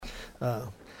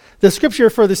The scripture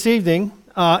for this evening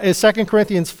is 2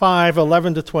 Corinthians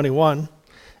 5:11-21,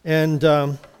 and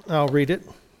I'll read it.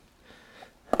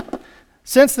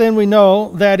 Since then we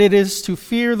know that it is to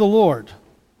fear the Lord.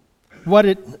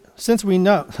 Since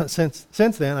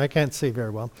then, I can't say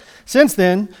very well. Since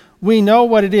then, we know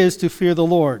what it is to fear the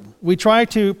Lord. We try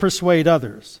to persuade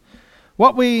others.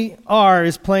 What we are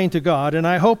is plain to God, and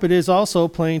I hope it is also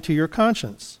plain to your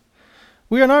conscience.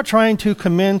 We are not trying to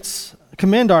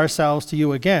commend ourselves to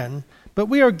you again, but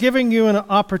we are giving you an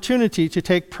opportunity to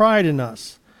take pride in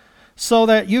us, so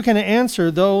that you can answer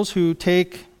those who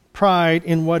take pride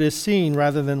in what is seen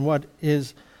rather than what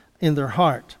is in their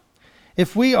heart.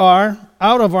 If we are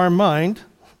out of our mind,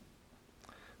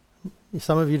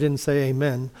 some of you didn't say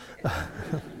amen.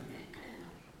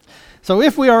 So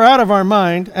if we are out of our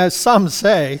mind, as some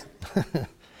say,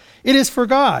 it is for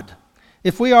God.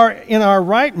 If we are in our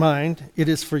right mind, it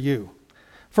is for you.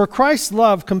 For Christ's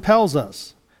love compels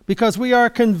us, because we are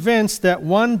convinced that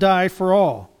one died for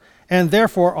all, and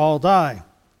therefore all die.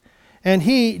 And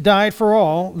he died for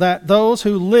all, that those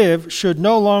who live should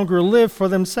no longer live for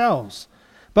themselves,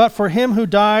 but for him who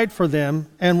died for them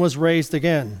and was raised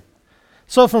again.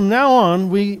 So from now on,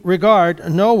 we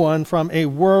regard no one from a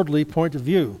worldly point of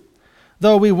view.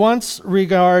 Though we once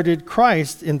regarded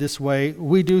Christ in this way,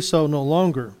 we do so no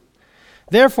longer.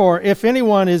 Therefore, if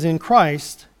anyone is in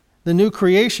Christ, the new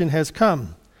creation has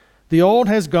come. The old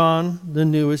has gone, the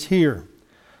new is here.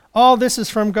 All this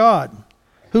is from God,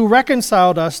 who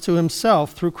reconciled us to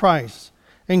himself through Christ,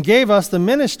 and gave us the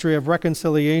ministry of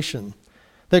reconciliation,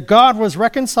 that God was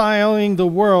reconciling the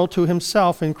world to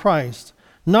himself in Christ,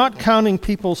 not counting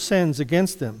people's sins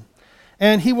against them.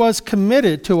 And he has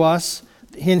committed to us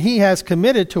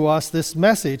this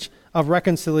message of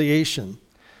reconciliation.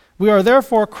 We are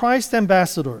therefore Christ's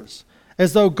ambassadors.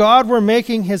 As though God were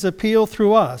making his appeal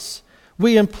through us,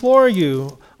 we implore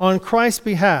you on Christ's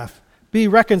behalf, be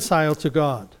reconciled to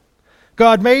God.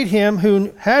 God made him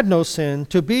who had no sin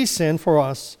to be sin for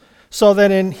us, so that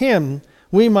in him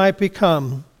we might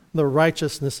become the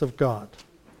righteousness of God.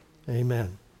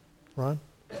 Amen. Ron?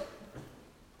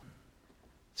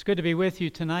 It's good to be with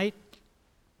you tonight.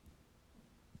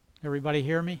 Everybody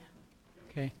hear me?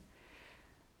 Okay.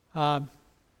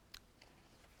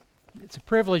 It's a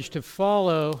privilege to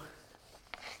follow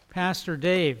Pastor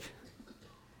Dave.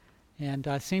 And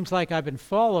it seems like I've been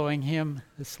following him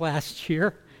this last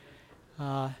year,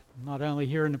 not only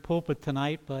here in the pulpit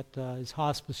tonight, but as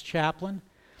hospice chaplain.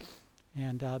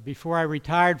 And before I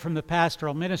retired from the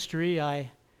pastoral ministry, I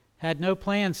had no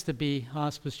plans to be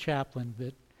hospice chaplain,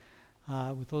 but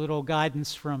with a little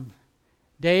guidance from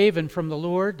Dave and from the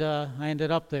Lord, I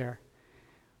ended up there.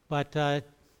 But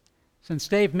since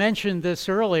Dave mentioned this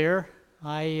earlier,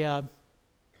 I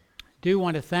do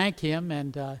want to thank him,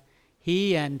 and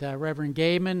he and Reverend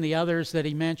Gaiman, the others that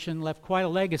he mentioned, left quite a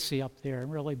legacy up there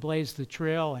and really blazed the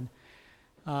trail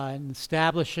in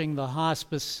establishing the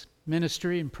hospice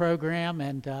ministry and program,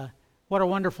 and what a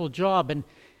wonderful job. And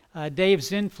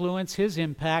Dave's influence, his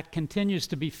impact continues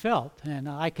to be felt, and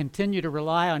I continue to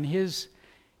rely on his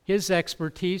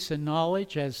expertise and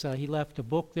knowledge, as he left a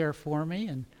book there for me,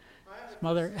 and some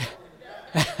other...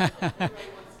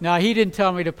 No, he didn't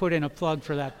tell me to put in a plug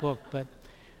for that book,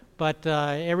 but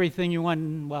everything you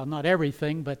want, well, not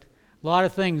everything, but a lot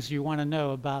of things you want to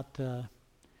know about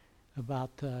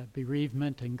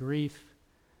bereavement and grief.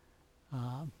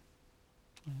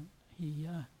 He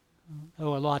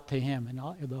owe a lot to him, and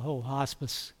the whole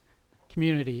hospice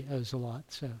community owes a lot.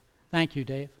 So thank you,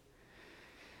 Dave.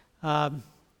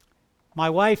 My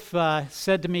wife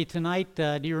said to me tonight,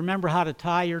 do you remember how to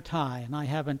tie your tie? And I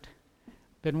haven't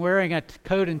been wearing a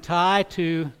coat and tie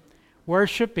to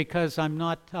worship because I'm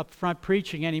not up front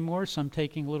preaching anymore, so I'm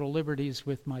taking little liberties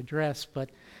with my dress.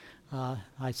 But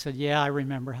I said, yeah, I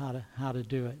remember how to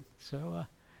do it. So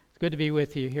it's good to be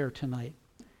with you here tonight.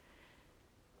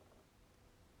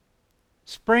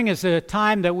 Spring is a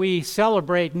time that we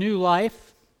celebrate new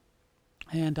life,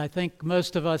 and I think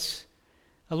most of us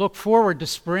look forward to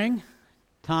spring,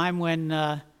 time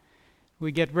when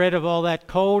we get rid of all that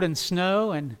cold and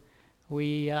snow, and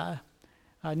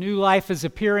new life is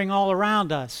appearing all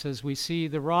around us as we see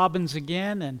the robins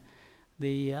again and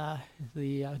the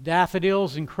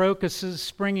daffodils and crocuses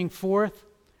springing forth.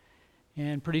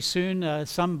 And pretty soon,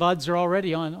 some buds are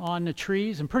already on the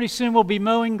trees, and pretty soon we'll be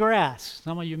mowing grass.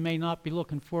 Some of you may not be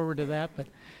looking forward to that, but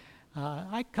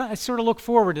I sort of look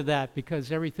forward to that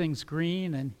because everything's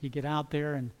green and you get out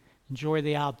there and enjoy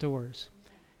the outdoors.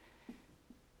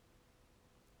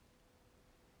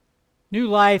 New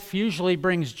life usually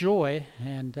brings joy,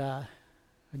 and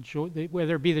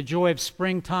whether it be the joy of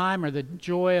springtime or the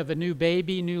joy of a new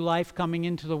baby, new life coming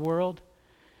into the world.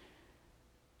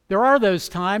 There are those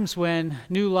times when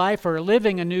new life or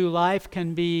living a new life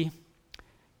can be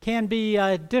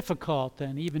difficult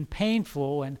and even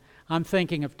painful. And I'm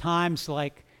thinking of times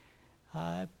like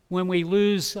when we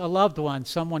lose a loved one,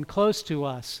 someone close to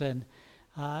us, and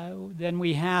then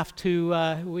we have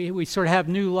to we sort of have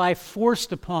new life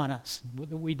forced upon us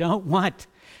that we don't want,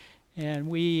 and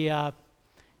we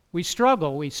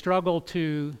struggle. We struggle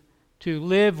to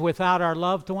live without our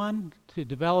loved one, to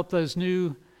develop those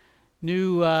new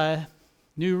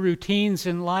routines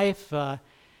in life,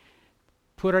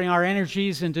 putting our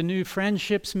energies into new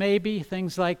friendships, maybe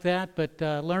things like that. But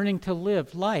learning to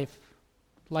live life,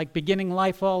 like beginning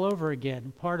life all over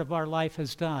again. Part of our life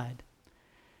has died.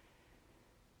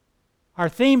 Our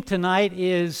theme tonight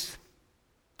is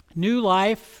new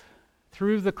life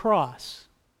through the cross,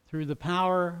 through the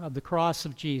power of the cross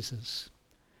of Jesus.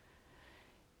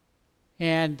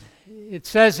 And it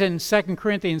says in 2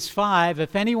 Corinthians 5,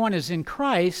 if anyone is in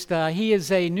Christ, he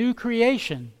is a new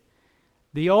creation.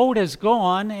 The old has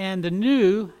gone and the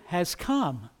new has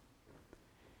come.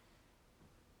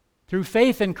 Through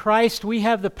faith in Christ, we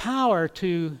have the power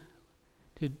to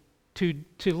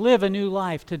live a new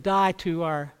life, to die to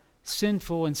our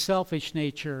sinful and selfish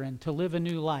nature and to live a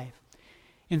new life.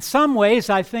 In some ways,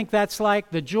 I think that's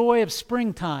like the joy of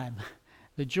springtime,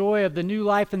 the joy of the new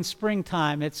life in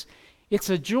springtime. It's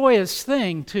a joyous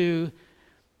thing to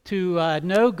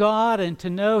know God and to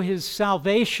know His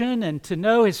salvation and to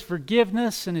know His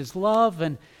forgiveness and His love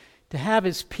and to have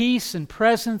His peace and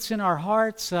presence in our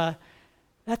hearts.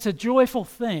 That's a joyful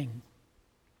thing,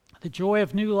 the joy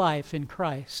of new life in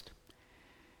Christ.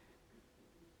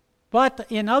 But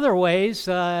in other ways,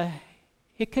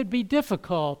 it could be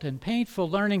difficult and painful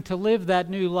learning to live that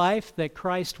new life that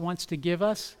Christ wants to give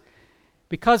us,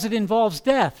 because it involves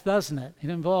death, doesn't it? It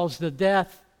involves the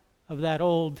death of that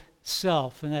old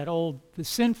self and the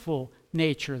sinful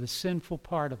nature, the sinful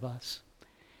part of us.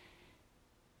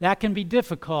 That can be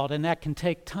difficult and that can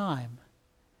take time,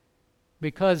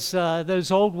 because those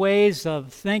old ways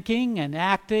of thinking and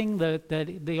acting,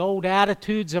 the old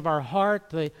attitudes of our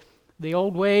heart, the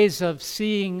old ways of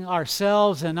seeing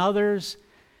ourselves and others,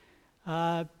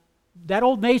 that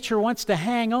old nature wants to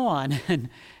hang on and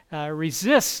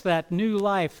resists that new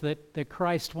life that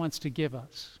Christ wants to give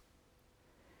us.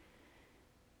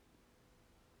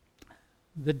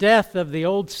 The death of the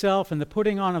old self and the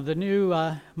putting on of the new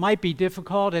might be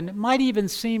difficult, and it might even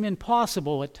seem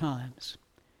impossible at times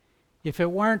if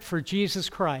it weren't for Jesus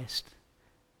Christ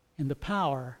and the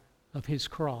power of His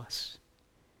cross.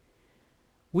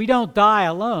 We don't die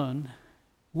alone.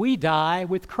 We die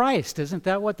with Christ. Isn't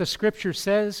that what the Scripture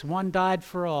says? One died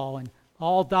for all, and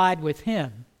all died with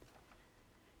Him.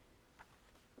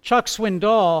 Chuck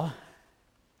Swindoll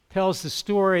tells the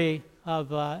story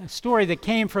of a story that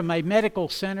came from a medical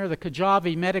center, the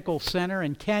Kajabi Medical Center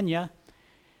in Kenya,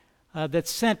 that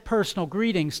sent personal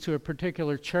greetings to a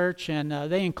particular church, and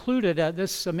they included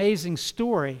this amazing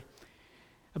story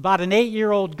about an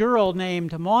 8-year-old girl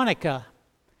named Monica.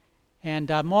 And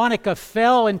Monica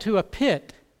fell into a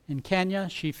pit in Kenya.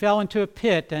 She fell into a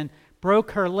pit and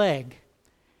broke her leg.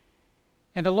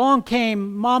 And along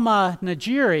came Mama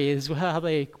Najiri, is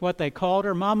what they called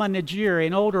her, Mama Najiri,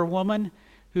 an older woman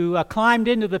who climbed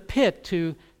into the pit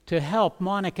to help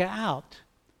Monica out.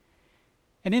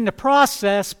 And in the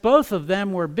process, both of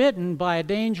them were bitten by a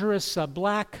dangerous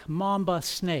black mamba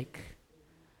snake.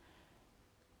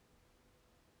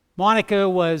 Monica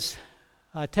was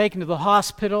taken to the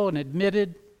hospital and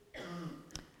admitted.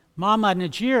 Mama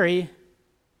Najiri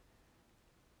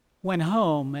went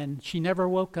home and she never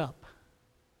woke up.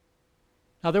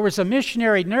 Now, there was a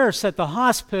missionary nurse at the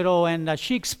hospital, and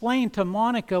she explained to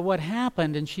Monica what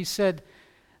happened, and she said,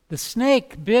 the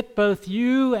snake bit both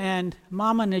you and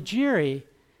Mama Najiri,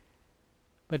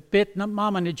 but bit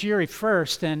Mama Najiri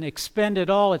first and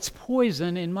expended all its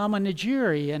poison in Mama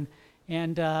Najiri,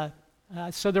 and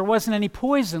so there wasn't any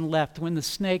poison left when the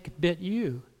snake bit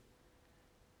you.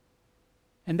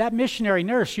 And that missionary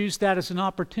nurse used that as an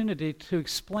opportunity to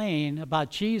explain about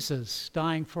Jesus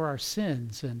dying for our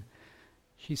sins. And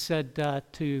she said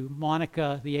to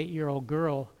Monica, the 8-year-old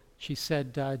girl, she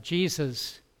said,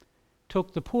 Jesus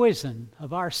took the poison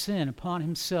of our sin upon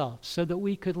Himself so that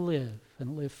we could live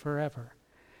and live forever.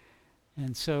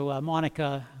 And so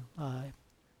Monica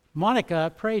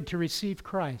prayed to receive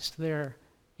Christ there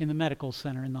in the medical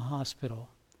center, in the hospital.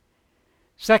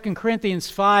 2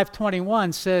 Corinthians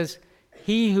 5:21 says,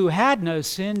 He who had no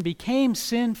sin became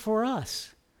sin for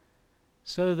us,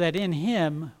 so that in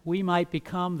Him we might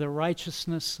become the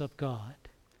righteousness of God.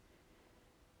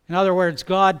 In other words,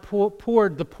 God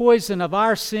poured the poison of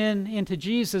our sin into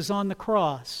Jesus on the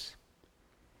cross.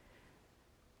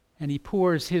 And He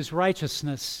pours His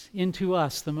righteousness into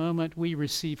us the moment we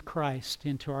receive Christ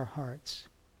into our hearts.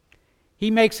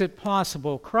 He makes it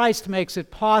possible. Christ makes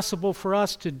it possible for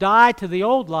us to die to the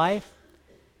old life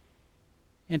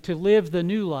and to live the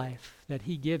new life that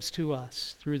He gives to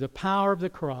us through the power of the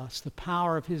cross, the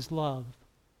power of His love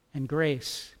and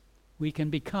grace. We can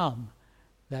become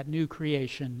that new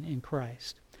creation in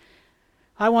Christ.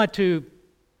 I want to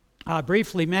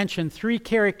briefly mention 3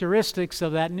 characteristics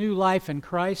of that new life in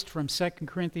Christ from 2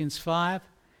 Corinthians 5.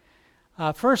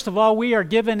 First of all, we are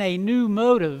given a new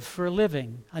motive for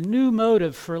living, a new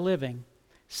motive for living.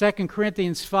 2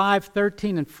 Corinthians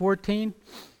 5:13 and 14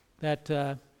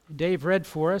 that Dave read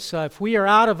for us. If we are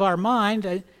out of our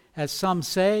mind, as some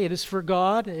say, it is for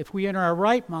God. If we are in our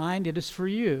right mind, it is for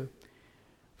you.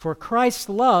 For Christ's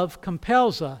love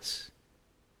compels us,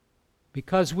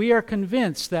 because we are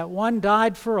convinced that one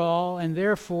died for all, and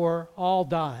therefore all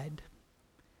died.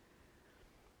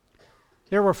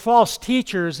 There were false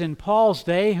teachers in Paul's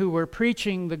day who were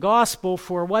preaching the gospel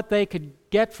for what they could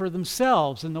get for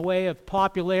themselves in the way of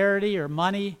popularity or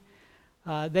money.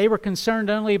 They were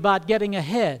concerned only about getting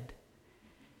ahead.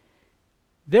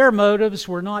 Their motives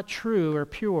were not true or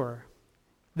pure.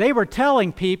 They were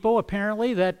telling people,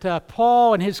 apparently, that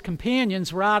Paul and his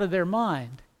companions were out of their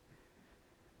mind.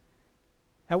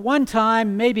 At one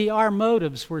time, maybe our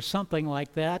motives were something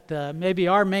like that. Maybe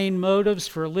our main motives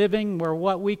for living were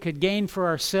what we could gain for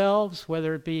ourselves,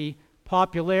 whether it be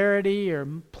popularity or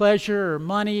pleasure or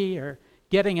money or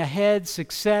getting ahead,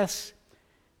 success.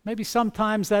 Maybe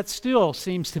sometimes that still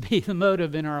seems to be the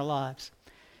motive in our lives.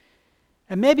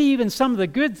 And maybe even some of the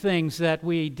good things that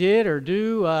we did or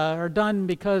do are done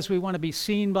because we want to be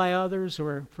seen by others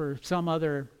or for some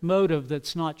other motive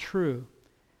that's not true.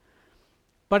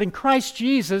 But in Christ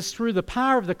Jesus, through the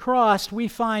power of the cross, we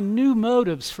find new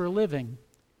motives for living.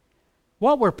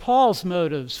 What were Paul's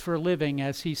motives for living,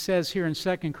 as he says here in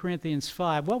 2 Corinthians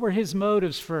 5? What were his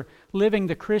motives for living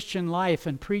the Christian life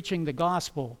and preaching the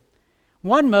gospel?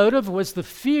 One motive was the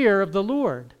fear of the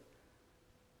Lord.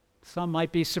 Some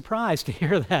might be surprised to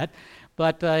hear that,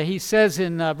 but he says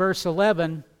in verse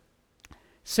 11,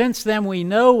 "Since then we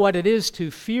know what it is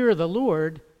to fear the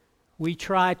Lord, we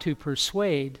try to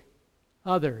persuade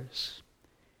others."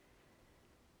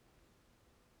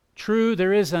 True,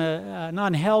 there is an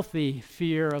unhealthy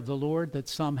fear of the Lord that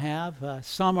some have.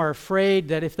 Some are afraid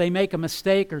that if they make a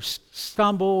mistake or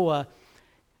stumble,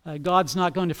 God's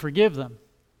not going to forgive them.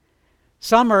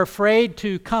 Some are afraid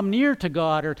to come near to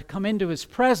God or to come into His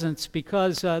presence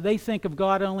because they think of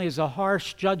God only as a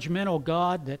harsh, judgmental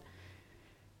God,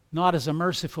 not as a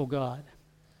merciful God.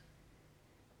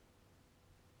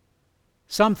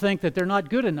 Some think that they're not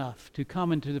good enough to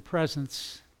come into the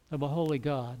presence of a holy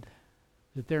God,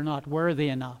 that they're not worthy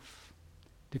enough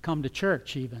to come to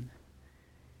church even.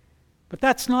 But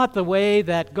that's not the way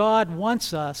that God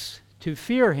wants us to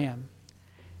fear Him.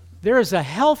 There is a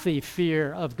healthy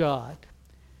fear of God.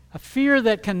 A fear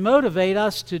that can motivate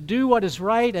us to do what is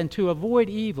right and to avoid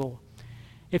evil.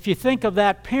 If you think of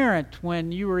that parent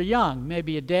when you were young,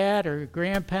 maybe a dad or a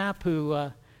grandpap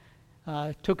who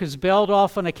took his belt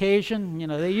off on occasion,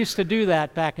 they used to do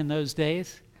that back in those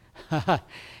days.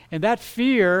 And that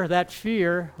fear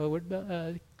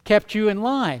kept you in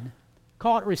line.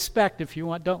 Call it respect if you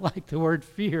want, don't like the word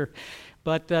fear.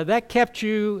 But that kept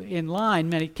you in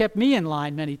line, kept me in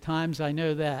line many times, I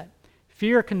know that.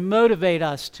 Fear can motivate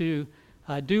us to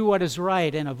do what is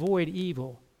right and avoid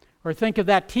evil. Or think of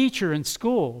that teacher in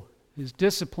school whose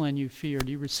discipline you feared.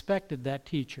 You respected that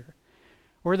teacher.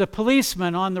 Or the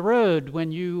policeman on the road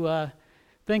when you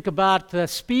think about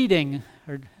speeding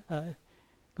or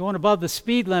going above the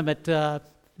speed limit. The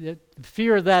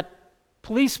fear of that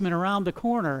policeman around the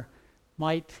corner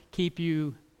might keep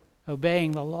you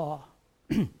obeying the law.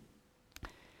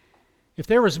 If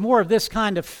there was more of this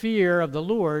kind of fear of the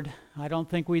Lord, I don't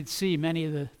think we'd see many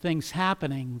of the things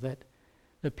happening that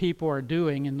the people are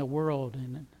doing in the world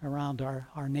and around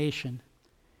our nation.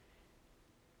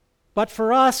 But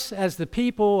for us, as the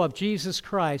people of Jesus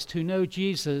Christ who know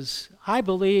Jesus, I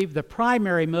believe the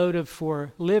primary motive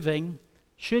for living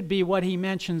should be what he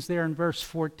mentions there in verse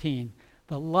 14.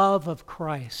 The love of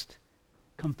Christ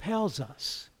compels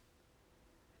us.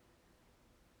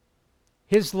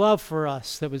 His love for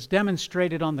us that was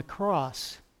demonstrated on the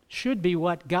cross should be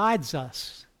what guides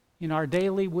us in our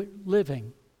daily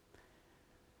living.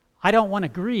 I don't want to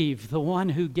grieve the one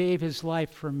who gave his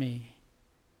life for me,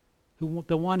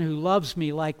 the one who loves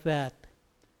me like that.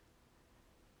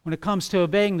 When it comes to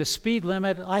obeying the speed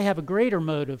limit, I have a greater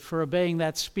motive for obeying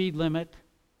that speed limit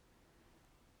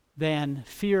than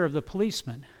fear of the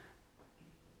policeman.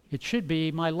 It should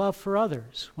be my love for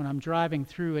others when I'm driving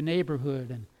through a neighborhood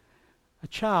and a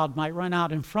child might run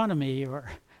out in front of me, or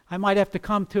I might have to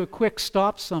come to a quick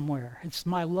stop somewhere. It's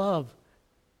my love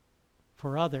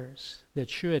for others that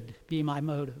should be my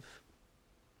motive.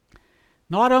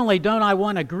 Not only don't I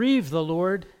want to grieve the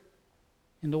Lord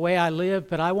in the way I live,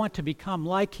 but I want to become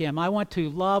like Him. I want to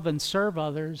love and serve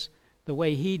others the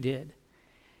way He did.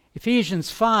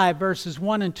 Ephesians 5, verses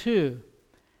 1 and 2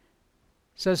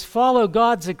 says, "Follow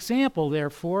God's example,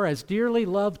 therefore, as dearly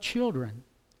loved children,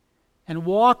 and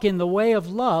walk in the way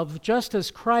of love, just as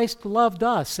Christ loved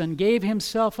us and gave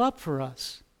Himself up for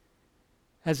us,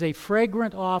 as a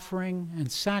fragrant offering and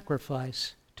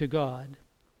sacrifice to God."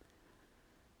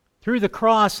 Through the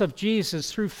cross of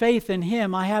Jesus, through faith in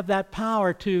Him, I have that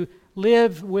power to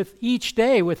live with each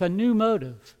day with a new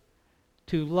motive,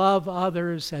 to love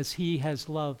others as He has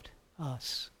loved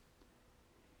us.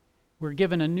 We're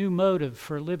given a new motive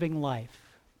for living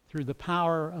life through the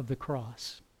power of the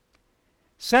cross.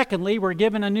 Secondly, we're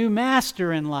given a new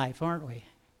master in life, aren't we?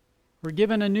 We're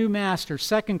given a new master,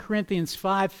 2 Corinthians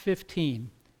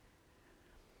 5:15.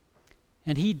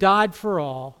 "And He died for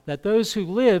all, that those who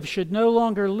live should no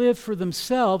longer live for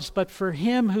themselves, but for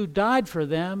Him who died for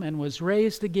them and was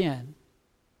raised again."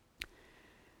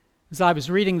 As I was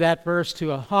reading that verse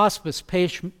to a hospice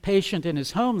patient in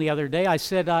his home the other day, I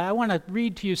said, I want to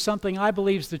read to you something I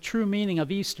believe is the true meaning of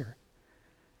Easter.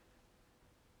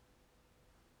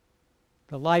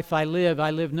 "The life I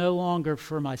live no longer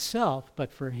for myself,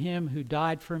 but for Him who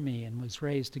died for me and was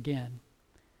raised again."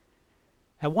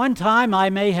 At one time, I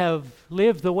may have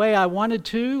lived the way I wanted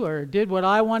to or did what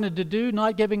I wanted to do,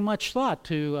 not giving much thought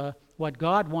to what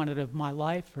God wanted of my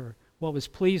life or what was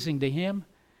pleasing to Him.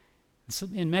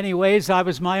 In many ways, I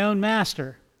was my own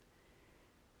master.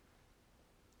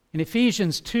 In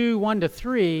Ephesians 2,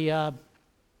 1-3,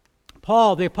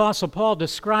 the Apostle Paul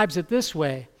describes it this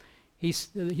way.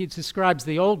 He describes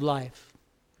the old life,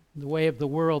 the way of the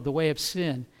world, the way of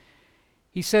sin.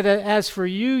 He said, "As for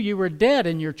you, you were dead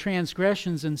in your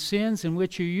transgressions and sins in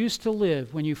which you used to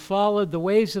live when you followed the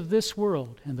ways of this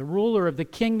world and the ruler of the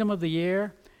kingdom of the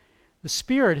air, the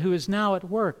Spirit who is now at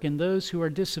work in those who are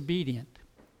disobedient.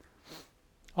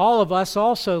 All of us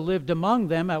also lived among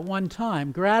them at one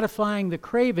time, gratifying the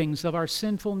cravings of our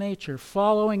sinful nature,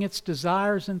 following its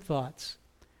desires and thoughts.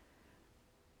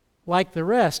 Like the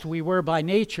rest, we were by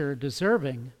nature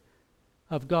deserving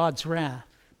of God's wrath."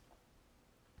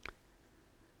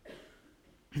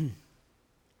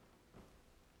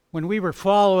 When we were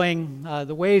following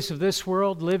the ways of this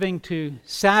world, living to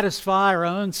satisfy our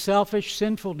own selfish,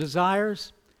 sinful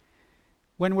desires,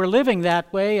 when we're living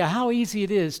that way, how easy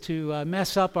it is to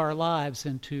mess up our lives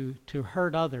and to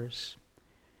hurt others.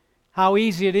 How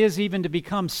easy it is even to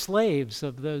become slaves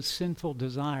of those sinful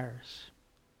desires.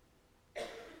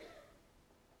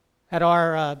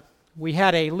 We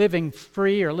had a Living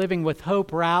Free or Living with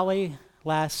Hope rally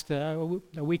a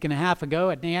week and a half ago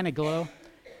at Nantiglow.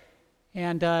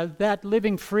 And that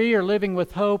Living Free or Living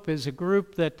with Hope is a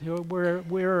group that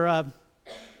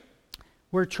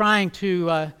we're trying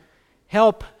to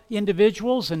help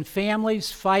individuals and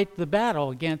families fight the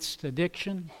battle against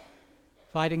addiction,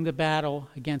 fighting the battle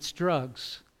against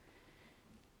drugs.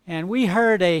 And we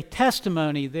heard a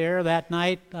testimony there that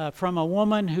night from a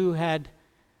woman who had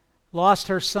lost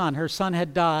her son. Her son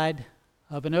had died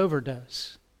of an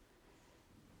overdose.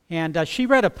 And she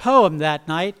read a poem that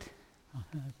night.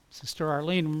 Sister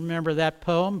Arlene, remember that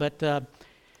poem, but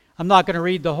I'm not going to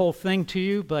read the whole thing to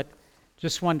you, but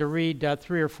just wanted to read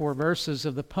 3 or 4 verses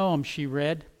of the poem she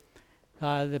read.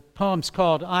 The poem's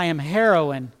called "I Am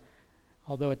Heroin,"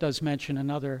 although it does mention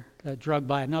another drug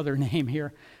by another name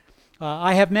here.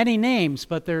 "I have many names,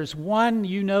 but there's one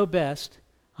you know best.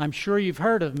 I'm sure you've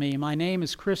heard of me. My name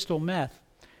is crystal meth.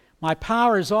 My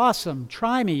power is awesome.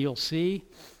 Try me, you'll see.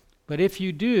 But if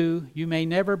you do, you may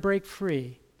never break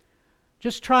free.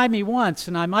 Just try me once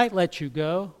and I might let you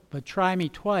go, but try me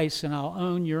twice and I'll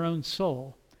own your own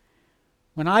soul.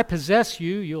 When I possess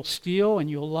you, you'll steal and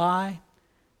you'll lie.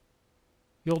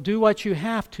 You'll do what you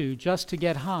have to just to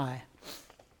get high.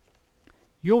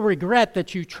 You'll regret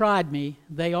that you tried me,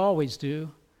 they always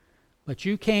do. But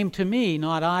you came to me,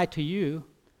 not I to you.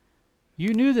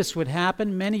 You knew this would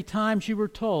happen, many times you were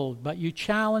told, but you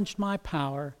challenged my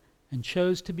power and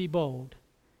chose to be bold.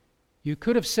 You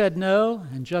could have said no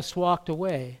and just walked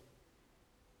away.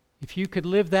 If you could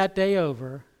live that day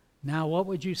over, now what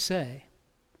would you say?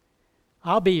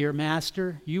 I'll be your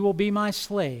master, you will be my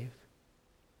slave.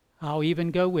 I'll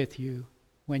even go with you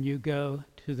when you go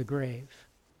to the grave.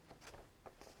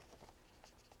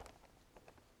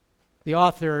 The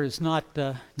author is not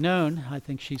known, I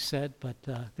think she said, but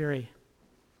very,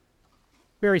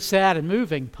 very sad and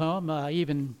moving poem,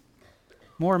 even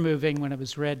more moving when it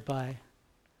was read by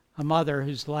a mother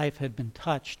whose life had been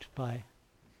touched by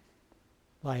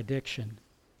addiction.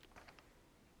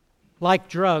 Like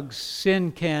drugs,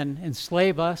 sin can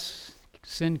enslave us.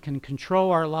 Sin can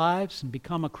control our lives and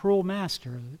become a cruel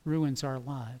master that ruins our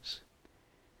lives.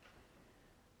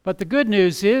 But the good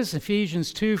news is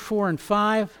Ephesians 2, 4, and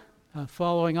 5,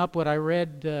 following up what I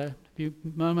read a few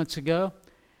moments ago.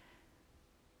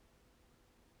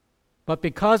 But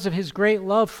because of his great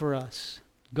love for us,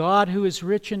 God, who is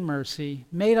rich in mercy,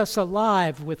 made us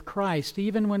alive with Christ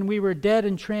even when we were dead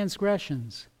in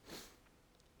transgressions.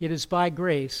 It is by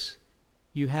grace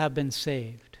you have been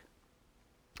saved.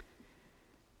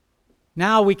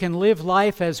 Now we can live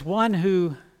life as one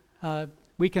who has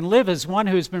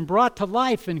been brought to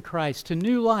life in Christ, to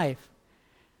new life.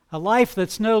 A life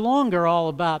that's no longer all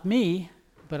about me,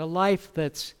 but a life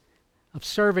that's of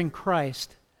serving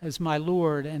Christ as my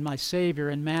Lord and my Savior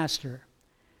and Master.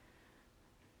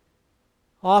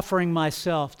 Offering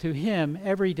myself to him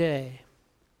every day.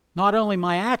 Not only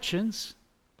my actions,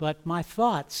 but my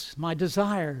thoughts, my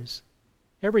desires,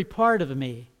 every part of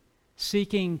me,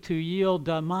 seeking to yield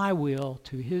my will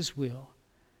to his will.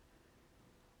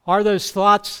 Are those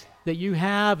thoughts that you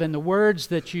have and the words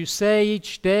that you say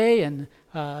each day and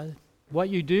what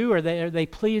you do, are they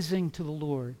pleasing to the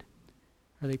Lord?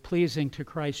 Are they pleasing to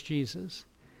Christ Jesus?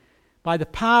 By the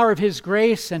power of his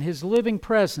grace and his living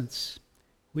presence,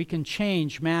 we can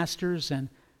change masters and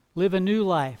live a new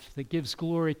life that gives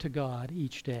glory to God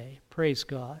each day. Praise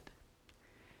God.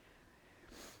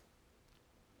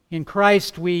 In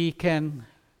Christ we can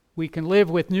live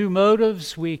with new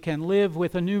motives, we can live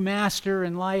with a new master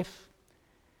in life.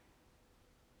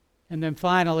 And then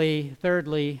finally,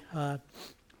 thirdly,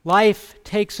 life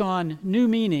takes on new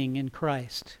meaning in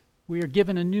Christ. We are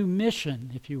given a new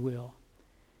mission, if you will.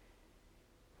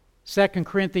 2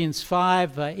 Corinthians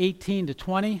 5, 18 to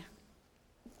 20.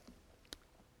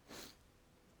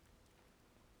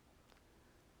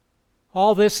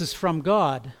 All this is from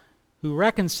God, who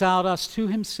reconciled us to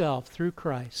himself through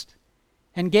Christ,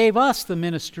 and gave us the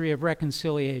ministry of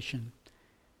reconciliation,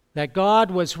 that God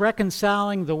was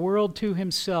reconciling the world to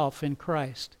himself in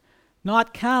Christ,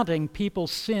 not counting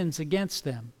people's sins against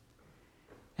them.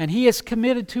 And he has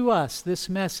committed to us this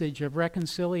message of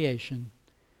reconciliation.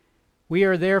 We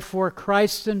are therefore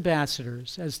Christ's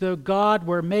ambassadors, as though God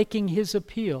were making his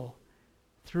appeal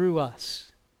through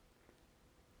us.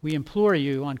 We implore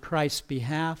you on Christ's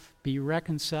behalf, be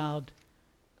reconciled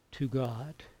to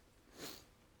God.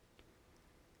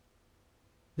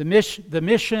 The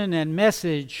mission and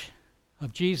message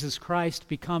of Jesus Christ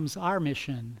becomes our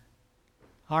mission,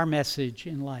 our message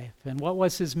in life. And what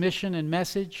was his mission and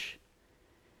message?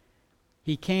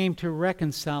 He came to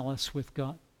reconcile us with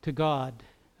God, to God,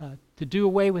 to do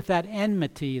away with that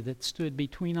enmity that stood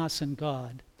between us and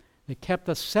God, that kept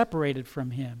us separated from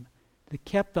him, that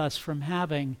kept us from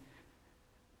having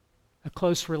a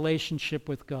close relationship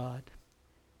with God.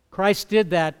 Christ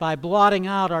did that by blotting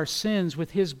out our sins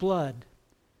with his blood.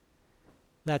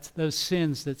 That's those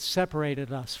sins that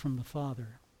separated us from the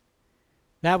Father.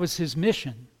 That was his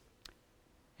mission.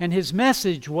 And his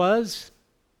message was,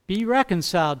 be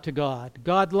reconciled to God.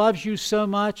 God loves you so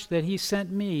much that he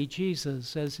sent me,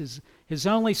 Jesus, as his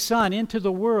only Son into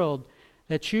the world,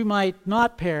 that you might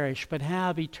not perish but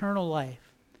have eternal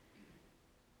life.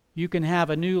 You can have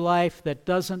a new life that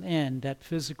doesn't end at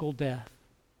physical death,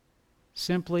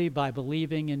 simply by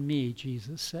believing in me,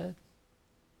 Jesus said.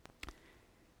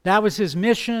 That was his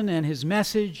mission and his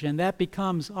message, and that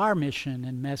becomes our mission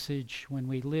and message when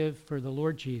we live for the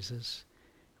Lord Jesus.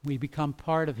 We become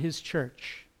part of his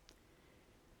church.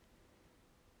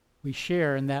 We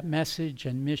share in that message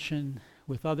and mission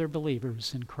with other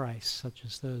believers in Christ, such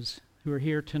as those who are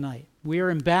here tonight. We are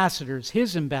ambassadors,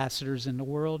 his ambassadors in the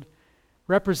world,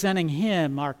 representing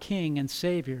him, our King and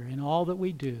Savior, in all that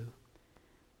we do,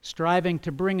 striving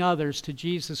to bring others to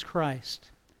Jesus Christ,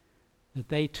 that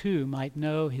they too might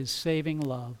know his saving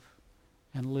love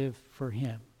and live for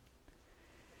him.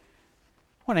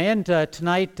 I want to end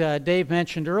tonight. Dave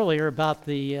mentioned earlier about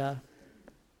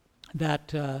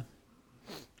that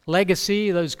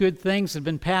legacy, those good things that have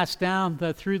been passed down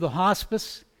through the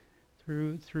hospice,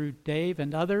 through Dave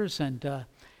and others, and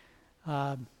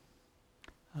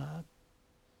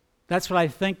that's what I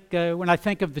think when I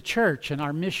think of the church and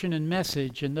our mission and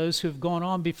message and those who have gone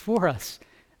on before us.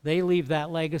 They leave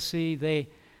that legacy. They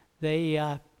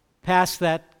pass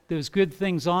those good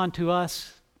things on to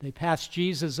us. They pass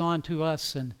Jesus on to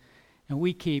us, and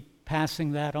we keep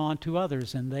passing that on to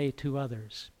others, and they to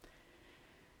others.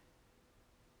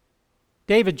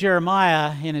 David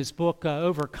Jeremiah, in his book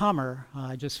Overcomer,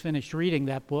 I just finished reading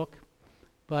that book,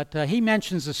 but he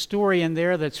mentions a story in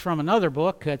there that's from another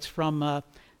book. It's from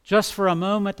Just for a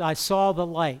Moment I Saw the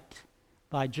Light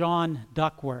by John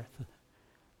Duckworth,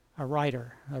 a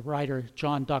writer,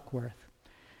 John Duckworth.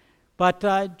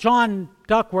 But John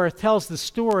Duckworth tells the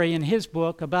story in his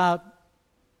book about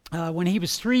when he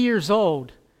was 3 years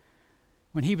old.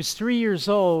 When he was 3 years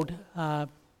old,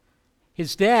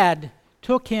 his dad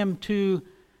took him to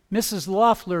Mrs.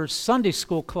 Loeffler's Sunday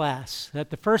school class at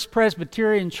the First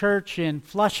Presbyterian Church in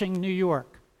Flushing, New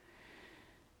York.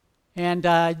 And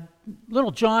little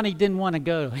Johnny didn't want to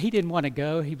go. He didn't want to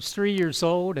go. He was 3 years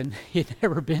old, and he'd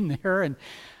never been there. And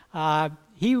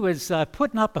he was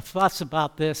putting up a fuss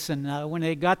about this. And when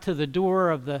they got to the door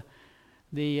of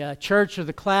the church or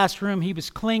the classroom, he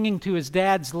was clinging to his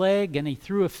dad's leg, and he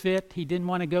threw a fit. He didn't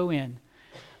want to go in.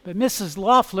 But Mrs.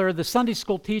 Loeffler, the Sunday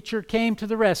school teacher, came to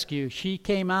the rescue. She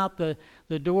came out the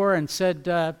door and said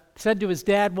to his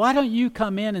dad, "Why don't you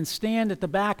come in and stand at the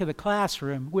back of the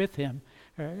classroom with him,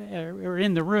 or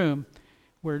in the room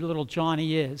where little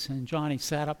Johnny is?" And Johnny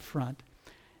sat up front.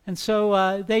 And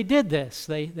so they did this.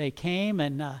 They came,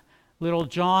 and little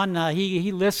John,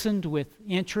 he listened with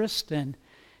interest, and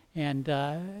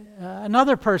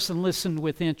another person listened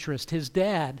with interest, his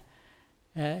dad,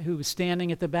 who was standing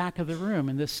at the back of the room.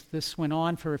 And this went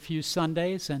on for a few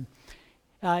Sundays. And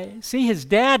see, his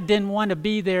dad didn't want to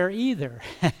be there either.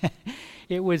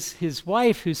 It was his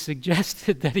wife who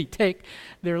suggested that he take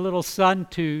their little son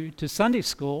to Sunday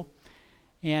school.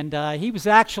 And he was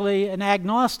actually an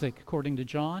agnostic, according to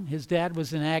John. His dad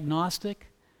was an agnostic,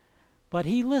 but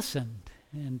he listened.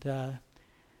 And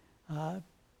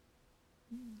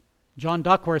John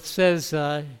Duckworth says,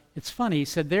 it's funny, he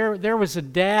said, there was a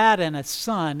dad and a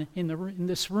son in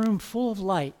this room full of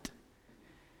light,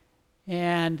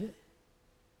 and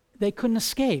they couldn't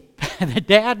escape. The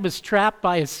dad was trapped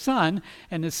by his son,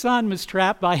 and the son was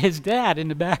trapped by his dad in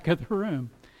the back of the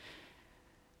room.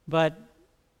 But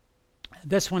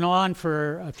this went on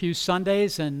for a few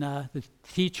Sundays, and the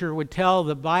teacher would tell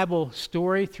the Bible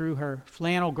story through her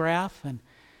flannel graph,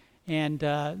 and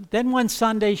then one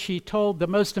Sunday she told the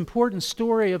most important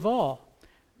story of all.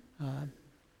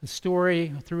 The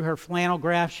story, through her flannel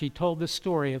graph, she told the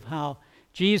story of how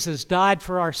Jesus died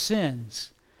for our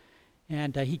sins,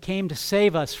 and he came to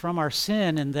save us from our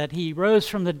sin, and that he rose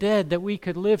from the dead that we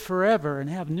could live forever and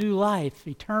have new life,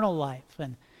 eternal life.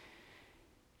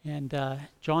 And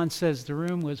John says the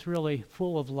room was really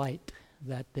full of light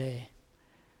that day.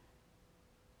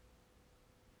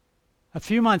 A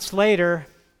few months later,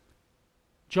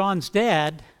 John's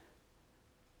dad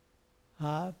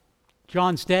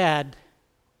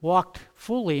walked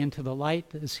fully into the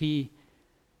light as he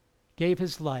gave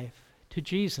his life to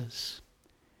Jesus.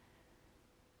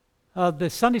 The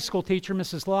Sunday school teacher,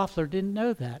 Mrs. Loeffler, didn't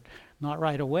know that, not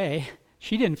right away.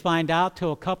 She didn't find out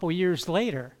till a couple years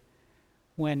later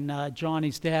when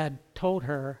Johnny's dad told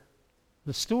her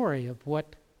the story of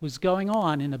what was going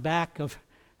on in the back of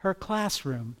her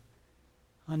classroom,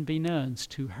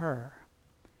 unbeknownst to her.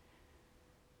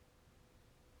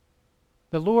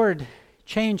 The Lord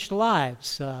changed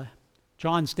lives.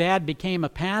 John's dad became a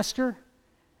pastor,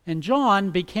 and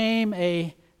John became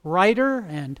a writer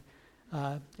and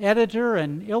editor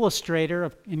and illustrator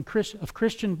of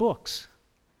Christian books.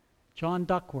 John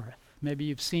Duckworth, maybe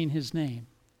you've seen his name.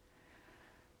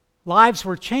 Lives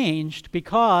were changed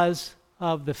because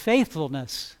of the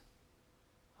faithfulness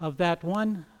of that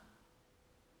one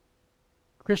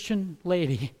Christian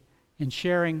lady in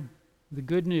sharing the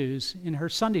good news in her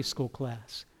Sunday school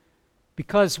class.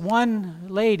 Because one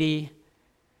lady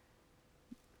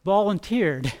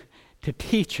volunteered to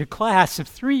teach a class of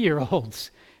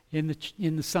 3-year-olds in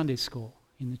the Sunday school,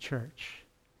 in the church.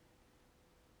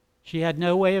 She had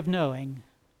no way of knowing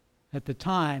at the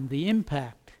time the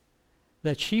impact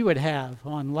that she would have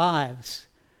on lives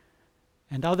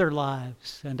and other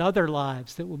lives and other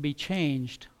lives that would be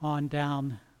changed on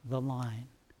down the line.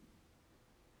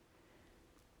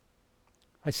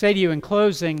 I say to you in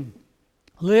closing,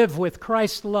 live with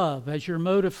Christ's love as your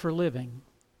motive for living.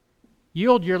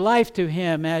 Yield your life to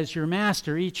Him as your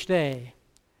master each day.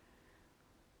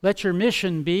 Let your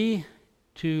mission be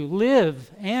to live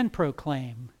and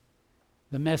proclaim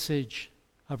the message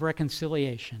of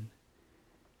reconciliation.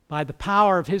 By the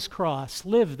power of His cross,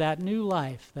 live that new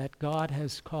life that God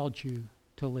has called you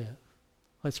to live.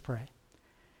 Let's pray.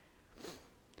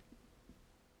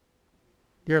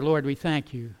 Dear Lord, we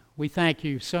thank you. We thank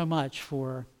you so much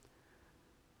for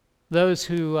those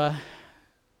who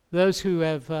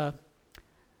have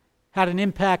had an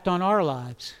impact on our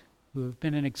lives, who have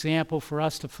been an example for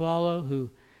us to follow,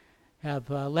 who have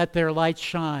let their light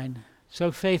shine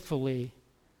so faithfully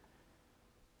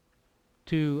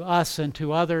to us and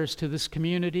to others, to this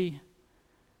community.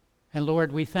 And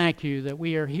Lord, we thank you that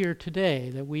we are here today,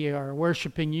 that we are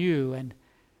worshiping you and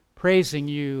praising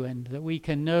you, and that we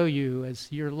can know you as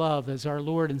your love, as our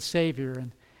Lord and Savior.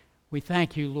 And we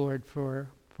thank you, Lord, for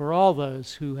all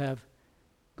those who have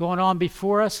gone on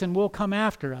before us and will come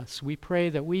after us. We pray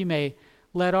that we may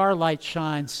let our light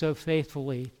shine so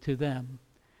faithfully to them.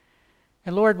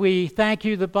 And Lord, we thank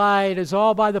you that it is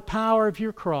all by the power of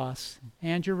your cross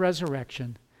and your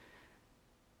resurrection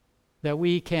that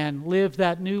we can live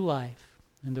that new life,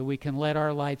 and that we can let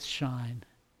our lights shine,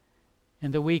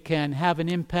 and that we can have an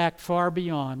impact far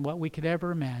beyond what we could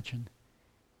ever imagine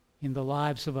in the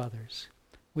lives of others.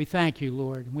 We thank you,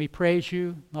 Lord, and we praise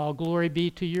you. All glory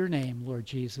be to your name, Lord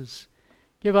Jesus.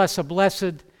 Give us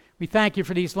we thank you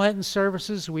for these Lenten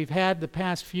services we've had the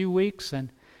past few weeks, and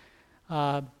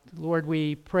Lord,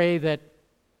 we pray that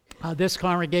this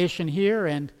congregation here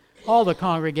and all the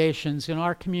congregations in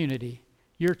our community,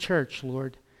 your church,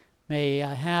 Lord, may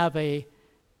have a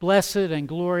blessed and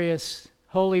glorious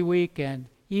Holy Week and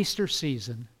Easter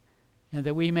season, and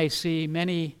that we may see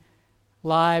many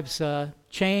lives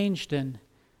changed, and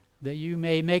that you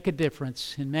may make a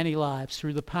difference in many lives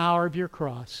through the power of your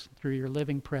cross, through your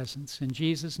living presence. In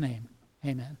Jesus' name,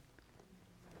 amen.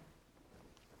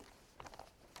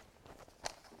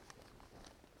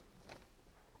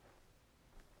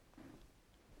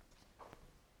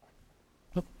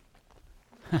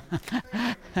 Well,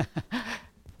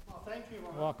 thank you.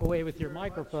 Walk away with your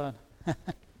microphone. Yeah.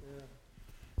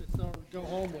 Just don't go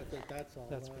home with it, that's all.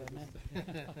 That's what I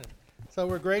meant. So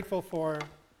we're grateful for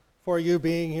you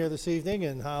being here this evening,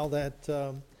 and how that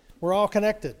we're all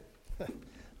connected.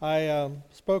 I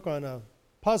spoke on a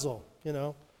puzzle,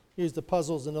 used the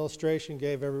puzzle as an illustration,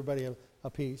 gave everybody a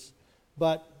piece.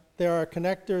 But there are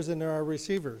connectors and there are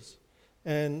receivers.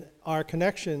 And our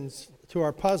connections to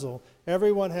our puzzle,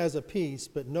 everyone has a piece,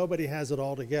 but nobody has it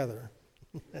all together.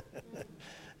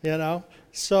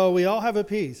 So we all have a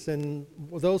piece, and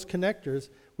with those connectors,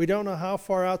 we don't know how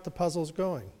far out the puzzle's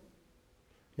going.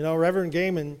 Reverend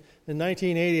Gaiman in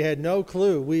 1980 had no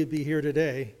clue we'd be here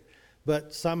today,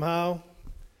 but somehow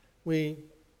we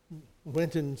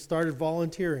went and started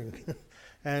volunteering,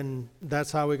 and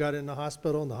that's how we got in the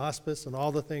hospital and the hospice and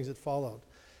all the things that followed.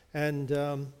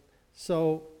 And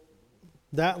so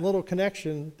that little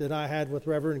connection that I had with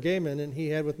Reverend Gaiman and he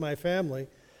had with my family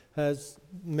has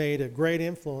made a great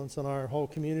influence on our whole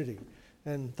community.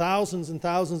 And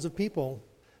thousands of people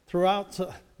throughout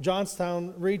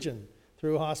Johnstown region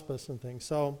through hospice and things.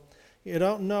 So you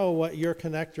don't know what your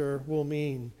connector will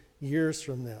mean years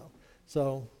from now.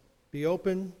 So be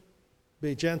open,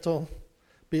 be gentle,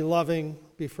 be loving,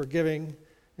 be forgiving,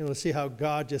 and we'll see how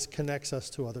God just connects us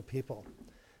to other people.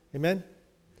 Amen?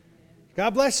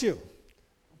 God bless you.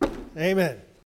 Amen.